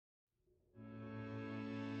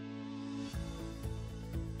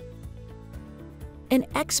An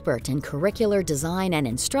expert in curricular design and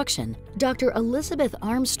instruction, Dr. Elizabeth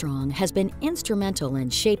Armstrong has been instrumental in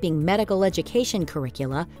shaping medical education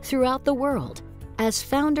curricula throughout the world. As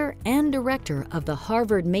founder and director of the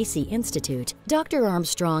Harvard Macy Institute, Dr.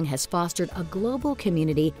 Armstrong has fostered a global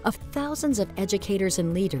community of thousands of educators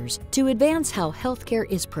and leaders to advance how healthcare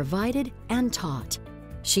is provided and taught.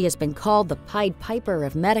 She has been called the Pied Piper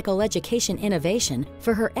of medical education innovation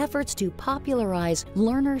for her efforts to popularize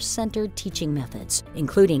learner-centered teaching methods,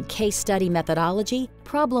 including case study methodology,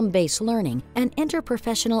 problem-based learning, and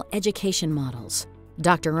interprofessional education models.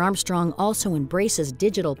 Dr. Armstrong also embraces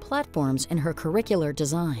digital platforms in her curricular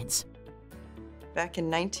designs. Back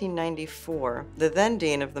in 1994, the then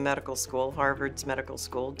dean of the medical school, Harvard's medical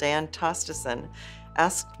school, Dan Tosteson,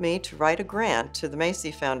 asked me to write a grant to the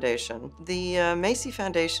Macy Foundation. The Macy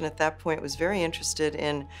Foundation at that point was very interested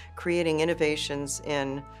in creating innovations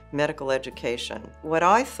in medical education. What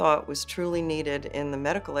I thought was truly needed in the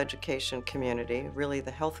medical education community, really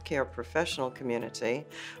the healthcare professional community,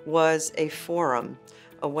 was a forum,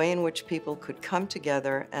 a way in which people could come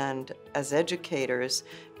together and, as educators,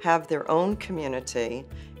 have their own community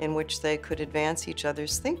in which they could advance each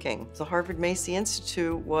other's thinking. The Harvard Macy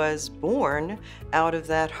Institute was born out of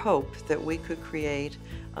that hope that we could create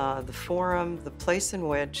the forum, the place in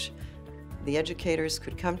which the educators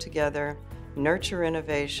could come together, nurture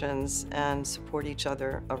innovations, and support each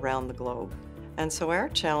other around the globe. And so our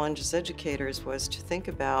challenge as educators was to think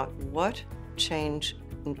about what change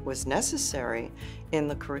was necessary in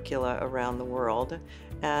the curricula around the world,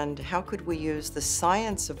 and how could we use the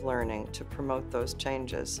science of learning to promote those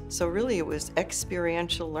changes. So really it was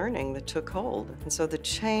experiential learning that took hold. And so the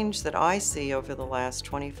change that I see over the last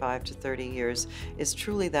 25 to 30 years is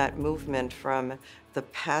truly that movement from the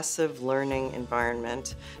passive learning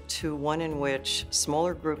environment to one in which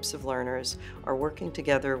smaller groups of learners are working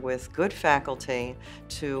together with good faculty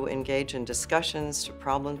to engage in discussions, to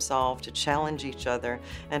problem solve, to challenge each other,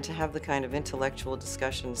 and to have the kind of intellectual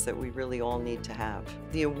discussions that we really all need to have.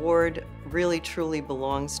 The award really truly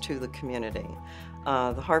belongs to the community.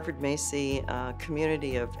 The Harvard Macy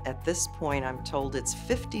community of, at this point, I'm told it's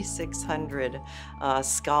 5,600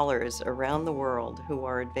 scholars around the world who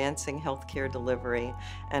are advancing healthcare delivery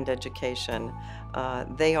and education.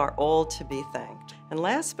 They are all to be thanked. And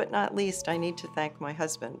last but not least, I need to thank my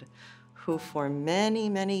husband, who for many,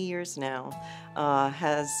 many years now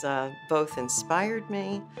has both inspired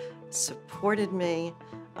me, supported me,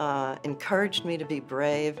 encouraged me to be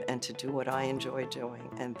brave and to do what I enjoy doing,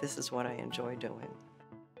 and this is what I enjoy doing.